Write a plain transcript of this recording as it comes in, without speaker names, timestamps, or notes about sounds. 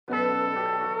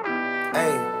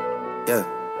Hey, yeah.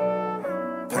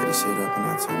 Pipe this shit up and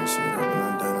I turn this shit up and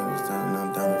I'm down and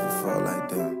I'm down if it fall like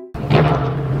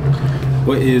that.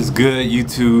 What is good,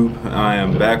 YouTube? I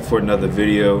am back for another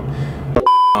video.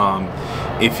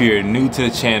 If you're new to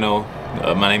the channel,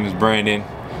 my name is Brandon.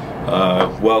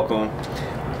 Welcome.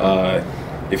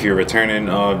 If you're a returning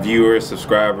viewer,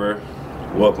 subscriber,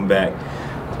 welcome back.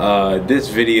 This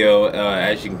video,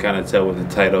 as you can kind of tell with the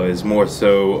title, is more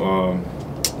so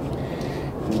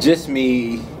just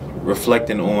me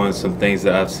reflecting on some things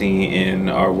that I've seen in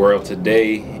our world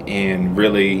today and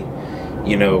really,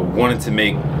 you know, wanting to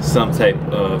make some type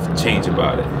of change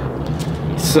about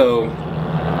it. So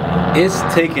it's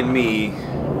taken me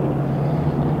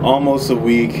almost a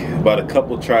week, about a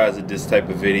couple tries at this type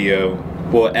of video,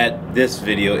 well, at this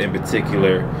video in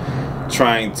particular,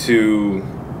 trying to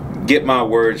get my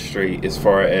words straight as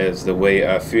far as the way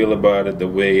I feel about it, the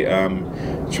way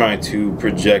I'm trying to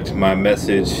project my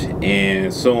message,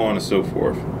 and so on and so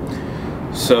forth.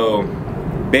 So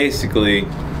basically,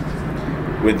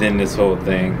 within this whole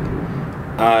thing,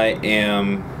 I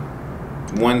am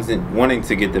wanting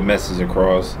to get the message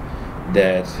across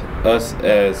that us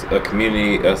as a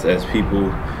community, us as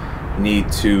people,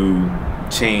 need to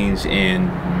change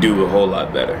and do a whole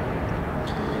lot better.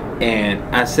 And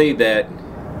I say that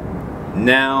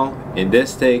now in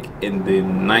this take in the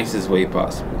nicest way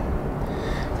possible,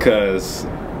 because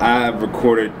I've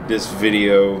recorded this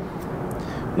video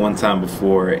one time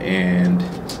before and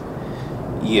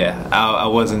yeah, I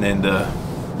wasn't in the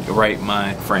right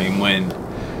mind frame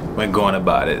when going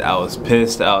about it. I was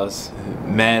pissed, I was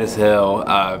mad as hell.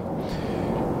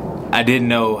 I didn't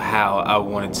know how I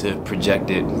wanted to project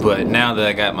it, but now that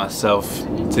I got myself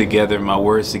together, my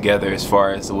words together as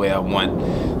far as the way I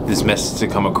want this message to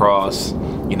come across,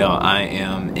 you know, I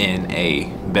am in a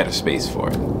better space for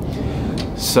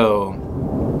it. So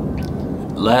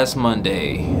last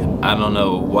Monday, I don't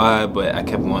know why, but I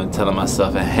kept on telling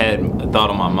myself, I had a thought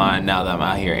on my mind now that I'm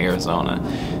out here in Arizona,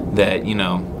 that, you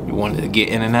know, wanted to get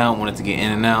in and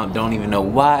out, don't even know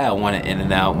why I wanted in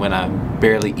and out when I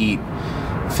barely eat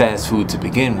fast food to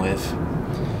begin with.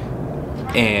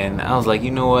 And I was like,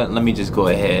 you know what, let me just go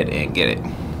ahead and get it.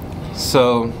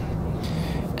 So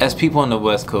as people on the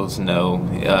West Coast know,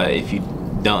 if you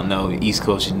don't know, the East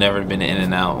Coast, you've never been in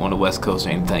and out on the West Coast or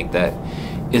anything like that,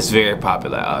 it's very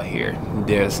popular out here.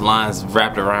 There's lines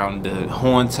wrapped around the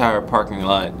whole entire parking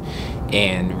lot,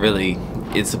 and really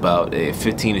it's about a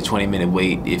 15 to 20 minute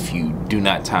wait if you do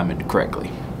not time it correctly.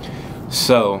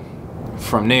 So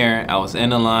from there, I was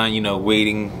in the line, you know,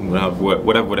 waiting,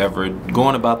 whatever,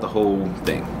 going about the whole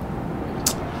thing.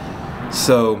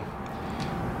 So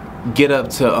get up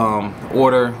to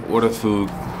order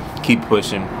food, keep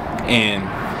pushing, and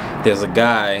there's a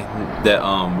guy that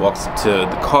walks up to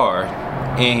the car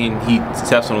and he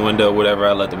taps on the window, whatever.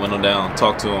 I let the window down,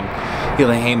 talk to him. He's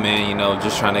like, hey man, you know,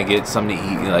 just trying to get something to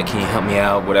eat, like, can you help me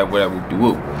out, whatever,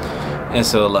 woo. And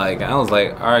so, like, I was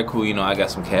like, all right, cool, you know, I got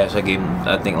some cash. I gave him,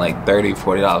 I think, like $30,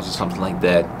 $40 or something like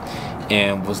that,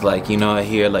 and was like, you know,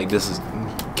 here, like, this is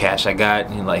cash I got,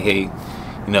 and like, hey,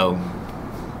 you know,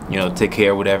 take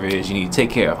care of whatever it is you need to take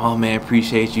care of. Oh man,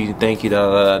 appreciate you, thank you,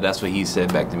 da da da. That's what he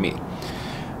said back to me.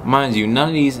 Mind you, none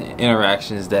of these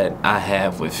interactions that I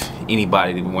have with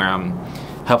anybody where I'm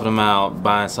helping them out,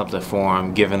 buying something for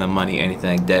them, giving them money,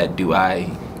 anything like that, do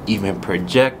I even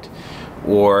project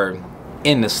or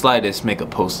in the slightest make a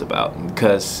post about,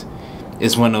 because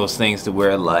it's one of those things to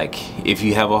where, like, if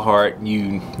you have a heart,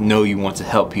 you know you want to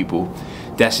help people,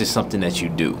 that's just something that you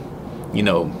do, you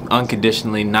know,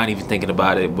 unconditionally, not even thinking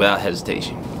about it, without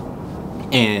hesitation.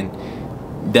 And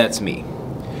that's me.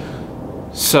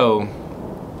 So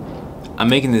I'm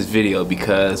making this video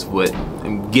because what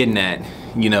I'm getting at,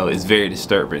 you know, is very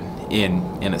disturbing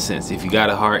in a sense. If you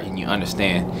got a heart and you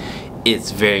understand,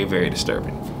 it's very, very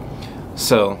disturbing.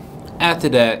 So after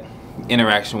that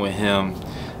interaction with him,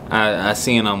 I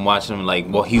see and I'm watching him, like,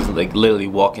 well, he's like literally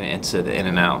walking into the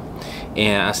In-N-Out,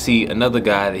 and I see another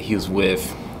guy that he was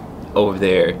with over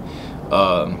there.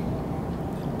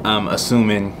 I'm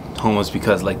assuming homeless,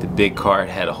 because like the big cart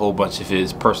had a whole bunch of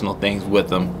his personal things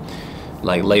with him,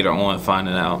 like later on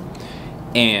finding out.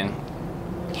 And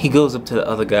he goes up to the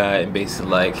other guy and basically,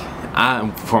 like,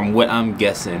 from what I'm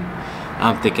guessing,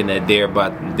 I'm thinking that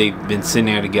they've been sitting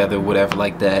there together, whatever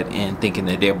like that, and thinking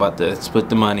that they're about to split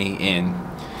the money and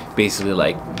basically,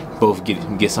 like, both get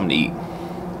something to eat.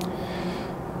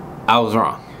 I was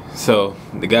wrong. So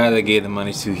the guy that gave the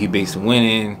money to, he basically went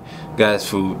in, got his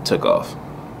food, took off.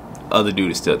 Other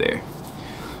dude is still there.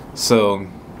 So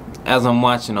as I'm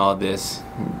watching all this,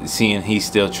 seeing he's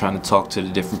still trying to talk to the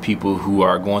different people who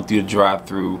are going through the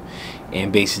drive-through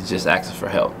and basically just asking for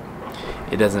help.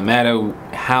 It doesn't matter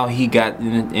how he got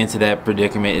into that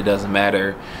predicament. It doesn't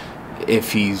matter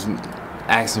if he's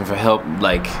asking for help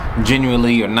like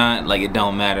genuinely or not. Like, it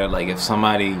don't matter. Like, if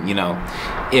somebody, you know,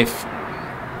 if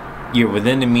you're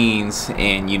within the means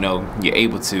and, you know, you're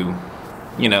able to,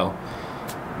 you know,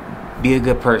 be a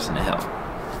good person to help.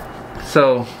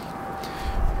 So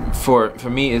for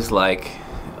me, it's like,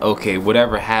 okay,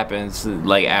 whatever happens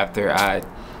like after I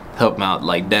help him out,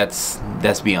 like that's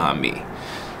beyond me.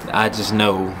 I just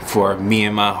know for me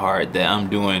in my heart that I'm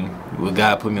doing what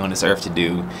God put me on this earth to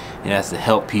do, and that's to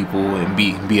help people and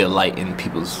be a light in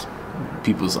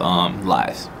people's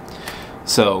lives.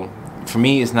 So for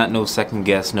me, it's not no second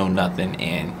guess, no nothing,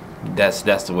 and that's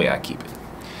the way I keep it.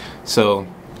 So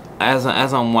as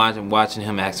I'm watching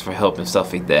him ask for help and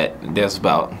stuff like that, there's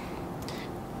about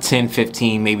 10,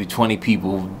 15, maybe 20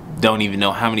 people. Don't even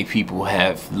know how many people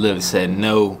have literally said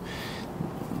no,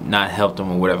 not helped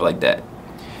them or whatever like that.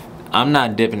 I'm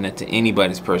not dipping into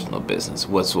anybody's personal business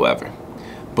whatsoever.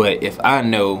 But if I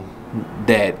know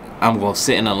that I'm going to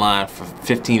sit in a line for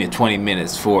 15 to 20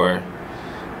 minutes for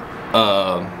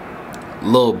a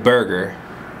little burger,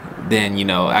 then, you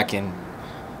know, I can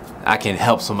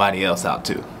help somebody else out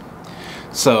too.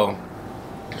 So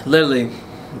literally,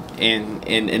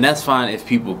 and that's fine if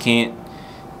people can't.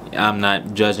 I'm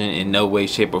not judging in no way,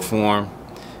 shape, or form,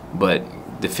 but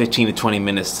the 15 to 20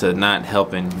 minutes to not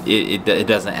helping, it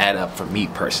doesn't add up for me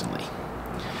personally.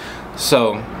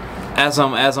 So as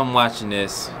I'm watching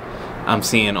this, I'm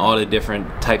seeing all the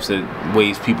different types of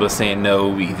ways people are saying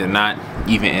no, either not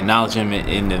even acknowledging them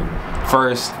in the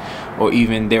first, or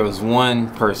even there was one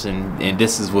person, and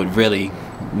this is what really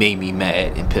made me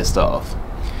mad and pissed off.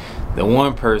 The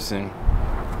one person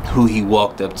who he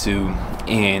walked up to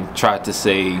and tried to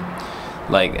say,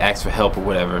 like, ask for help or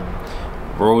whatever,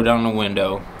 rolled down the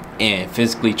window and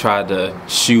physically tried to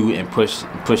shoot and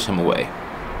push him away.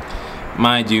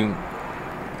 Mind you,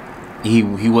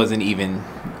 he wasn't even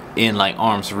in like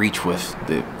arm's reach with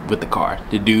the car.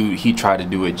 The dude, he tried to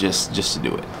do it just to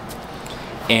do it,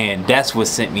 and that's what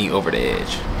sent me over the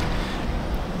edge.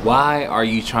 Why are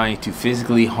you trying to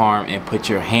physically harm and put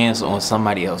your hands on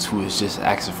somebody else who is just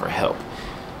asking for help?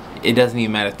 It doesn't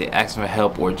even matter if they're asking for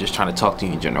help or just trying to talk to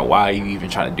you in general. Why are you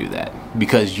even trying to do that?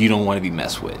 Because you don't want to be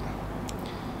messed with.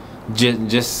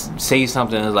 Just say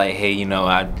something like, hey, you know,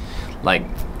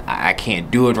 I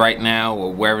can't do it right now,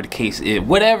 or wherever the case is,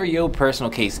 whatever your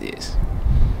personal case is.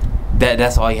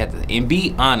 That's all you have to, and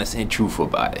be honest and truthful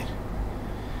about it.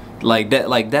 Like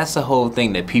that's the whole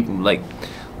thing that people like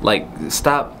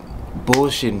stop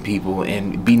bullshitting people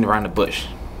and beating around the bush.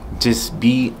 Just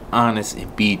be honest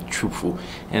and be truthful,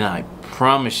 and I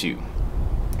promise you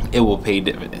it will pay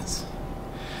dividends.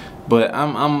 But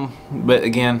but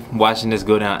again, watching this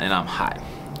go down, and I'm hot,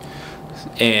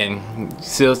 and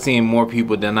still seeing more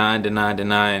people denying,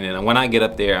 and when I get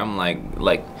up there, I'm like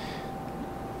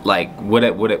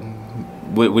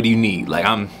what do you need? Like,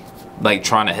 I'm like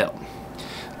trying to help.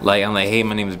 Like, I'm like, hey,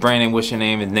 my name is Brandon, what's your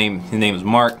name? His name is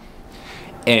Mark.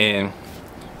 And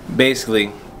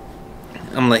basically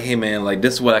I'm like, hey man, like,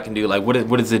 this is what I can do. Like, what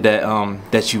is it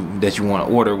that you want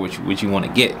to order, what you want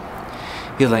to get?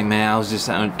 He was like, man, I was just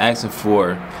asking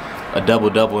for a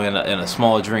double and a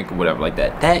small drink or whatever like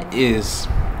that. That is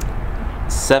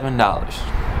 $7.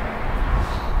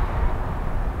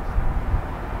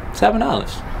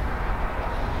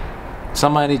 $7.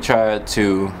 Somebody tried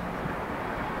to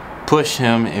push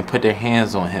him and put their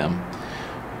hands on him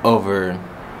over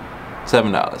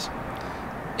 $7,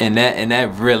 and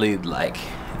that really like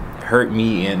hurt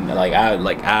me, and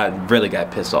I really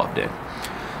got pissed off there.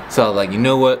 So I was like, you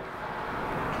know what?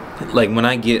 Like, when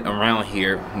I get around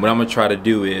here, what I'm gonna try to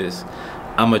do is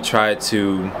I'm gonna try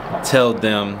to tell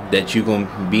them that you're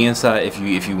gonna be inside if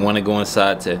you want to go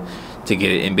inside to get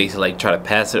it, and basically like try to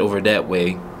pass it over that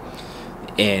way,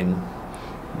 and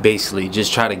basically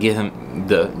just try to get him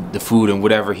the food and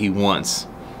whatever he wants,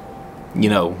 you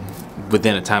know,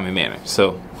 within a timely manner.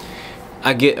 So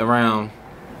I get around,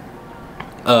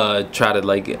 try to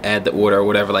like add the order or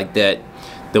whatever like that.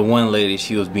 The one lady,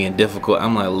 she was being difficult.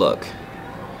 I'm like, look,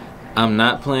 I'm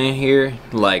not playing here.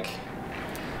 Like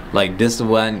this is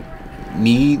what I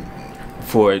need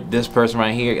for this person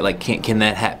right here. Like, can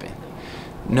that happen?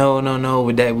 No,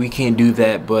 with that we can't do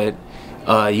that, but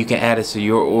you can add it to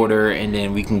your order and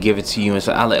then we can give it to you. And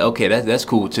so I like, okay, that's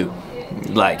cool too.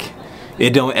 Like, it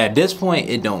don't, at this point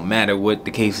it don't matter what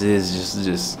the case is.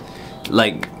 Just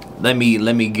like, let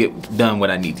me get done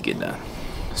what I need to get done.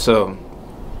 So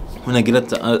when I get up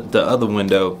to the other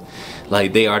window,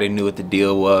 like, they already knew what the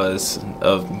deal was,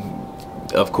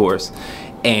 of course,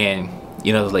 and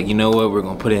you know, it was like, you know what, we're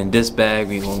gonna put it in this bag,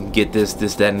 we're gonna get this,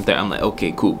 that, and that. I'm like,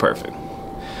 okay, cool, perfect.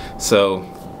 So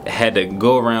I had to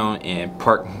go around and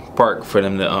park for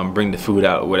them to bring the food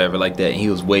out or whatever like that. And he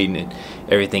was waiting and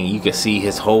everything. You could see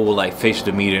his whole like facial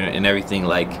demeanor and everything,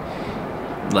 like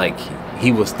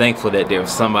he was thankful that there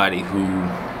was somebody who,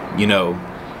 you know,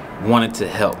 wanted to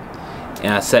help.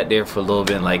 And I sat there for a little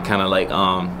bit and like kind of like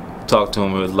talked to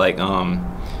him. It was like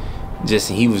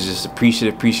he was just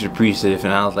appreciative,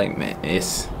 and I was like, man,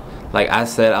 it's like I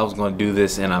said I was gonna do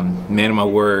this, and I'm man of my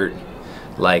word.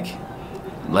 Like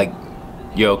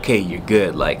you're okay, you're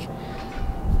good, like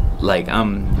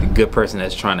I'm a good person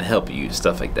that's trying to help you,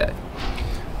 stuff like that.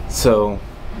 So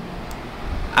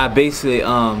I basically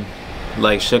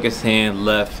like shook his hand,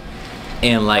 left,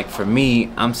 and like for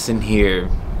me, I'm sitting here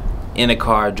in a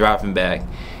car driving back,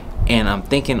 and I'm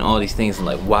thinking all these things,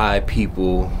 like why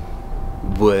people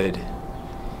would,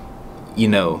 you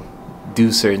know,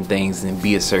 do certain things and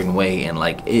be a certain way, and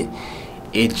like it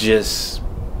just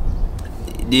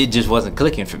wasn't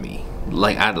clicking for me.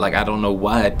 Like I don't know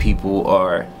why people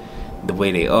are the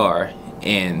way they are,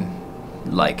 and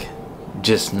like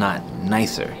just not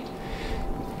nicer.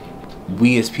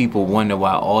 We as people wonder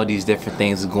why all these different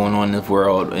things are going on in this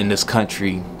world, in this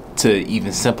country, to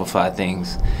even simplify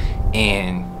things.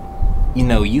 And you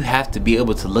know, you have to be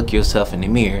able to look yourself in the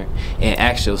mirror and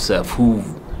ask yourself, who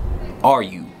are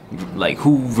you? Like,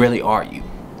 who really are you?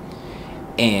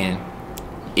 And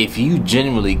if you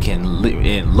genuinely can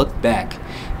look back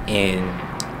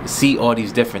and see all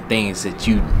these different things that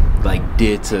you like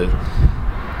did to,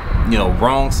 you know,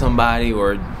 wrong somebody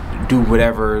or do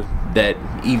whatever, that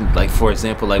even like, for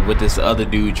example, like what this other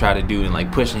dude tried to do and like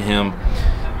pushing him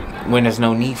when there's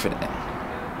no need for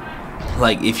that.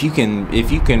 Like if you can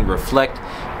reflect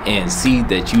and see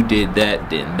that you did that,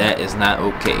 then that is not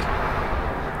okay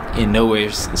in no way,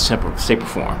 shape or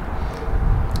form.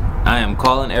 I am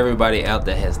calling everybody out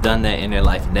that has done that in their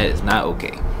life, and that is not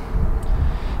okay.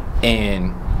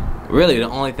 And really the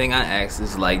only thing I ask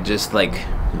is like just like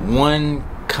one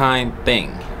kind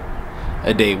thing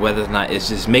a day, whether or not it's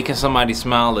just making somebody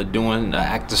smile or doing an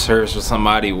act of service for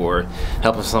somebody or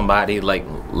helping somebody, like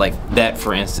that,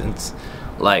 for instance.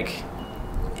 Like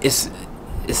it's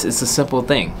a simple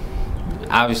thing.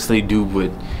 Obviously do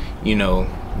what, you know,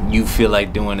 you feel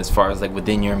like doing as far as like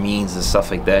within your means and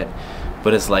stuff like that,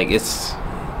 but it's like it's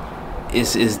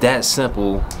that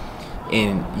simple,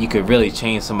 and you could really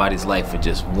change somebody's life with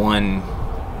just one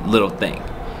little thing.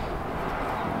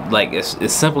 Like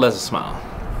it's simple as a smile.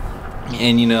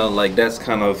 And you know, like that's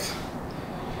kind of,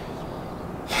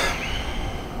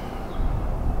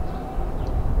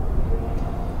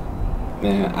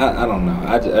 man, I don't know.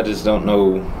 I just don't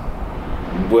know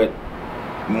what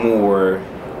more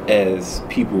as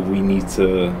people we need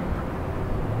to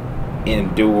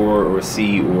endure or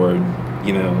see or,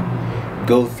 you know,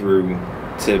 go through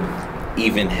to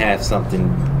even have something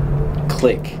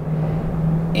click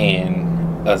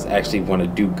and us actually want to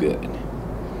do good.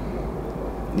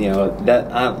 You know,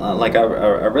 that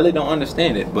I really don't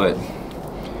understand it, but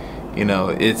you know,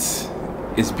 it's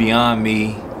beyond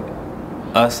me.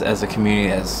 Us as a community,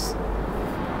 as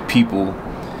people,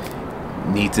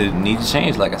 need to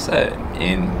change, like I said,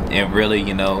 and really,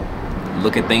 you know,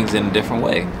 look at things in a different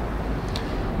way.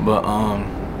 But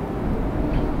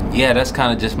yeah, that's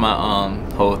kind of just my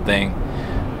whole thing.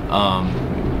 On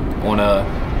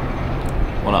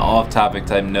a off-topic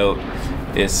type note,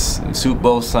 it's Super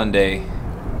Bowl Sunday.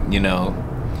 You know,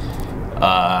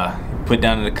 put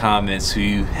down in the comments who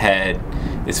you had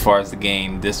as far as the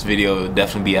game. This video will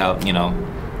definitely be out, you know,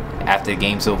 after the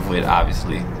game's over with,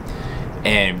 obviously.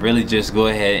 And really just go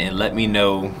ahead and let me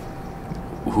know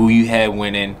who you had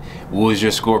winning, what was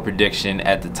your score prediction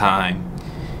at the time,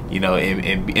 you know,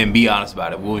 and be honest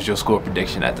about it. What was your score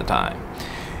prediction at the time?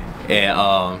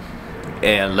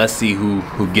 And let's see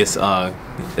who gets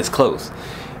as close.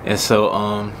 And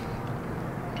so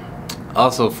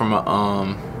also from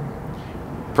a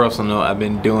personal note, I've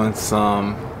been doing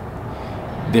some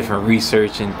different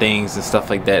research and things and stuff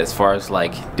like that, as far as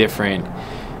like different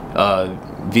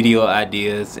video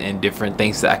ideas and different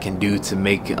things that I can do to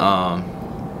make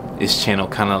this channel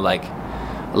kind of like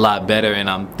a lot better. And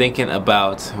I'm thinking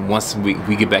about, once we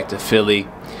get back to Philly,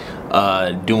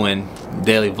 doing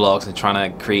daily vlogs and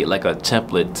trying to create like a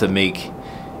template to make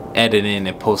editing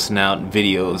and posting out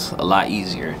videos a lot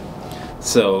easier.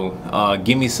 So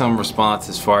give me some response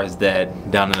as far as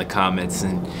that down in the comments,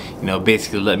 and you know,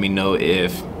 basically let me know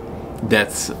if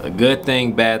that's a good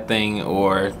thing, bad thing,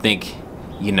 or think,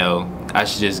 you know, I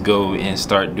should just go and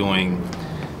start doing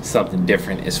something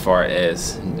different as far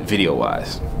as video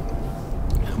wise.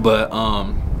 But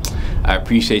I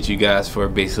appreciate you guys for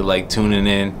basically like tuning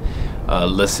in,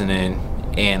 listening,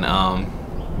 and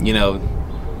you know,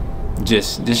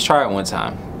 just try it one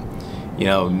time. You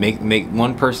know, make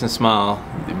one person smile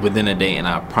within a day, and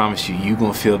I promise you, you're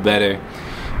gonna feel better.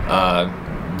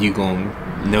 You're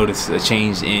gonna notice a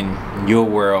change in your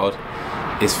world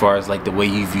as far as like the way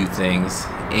you view things.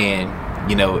 And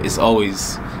you know, it's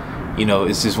always, you know,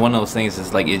 it's just one of those things.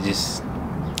 It's like, it just,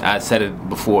 I said it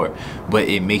before, but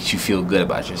it makes you feel good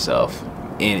about yourself,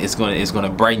 and it's gonna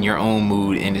brighten your own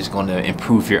mood, and it's gonna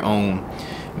improve your own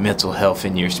mental health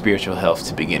and your spiritual health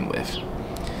to begin with.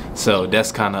 So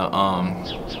that's kind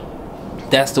of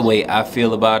that's the way I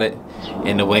feel about it,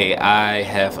 and the way I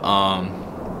have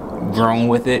grown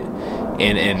with it,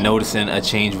 and noticing a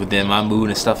change within my mood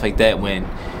and stuff like that, when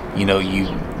you know, you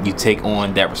take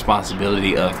on that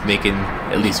responsibility of making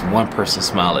at least one person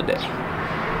smile a day,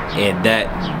 and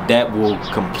that will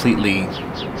completely,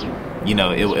 you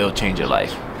know, it'll change your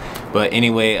life. But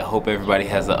anyway, I hope everybody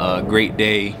has a great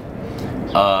day.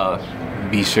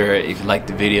 Be sure, if you like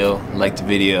the video,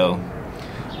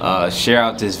 share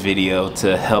out this video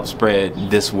to help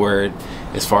spread this word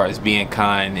as far as being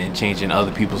kind and changing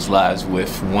other people's lives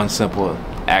with one simple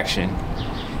action.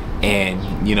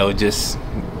 And you know, just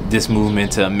this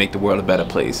movement to make the world a better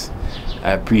place.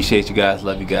 I appreciate you guys,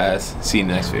 love you guys, see you in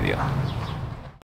the next video.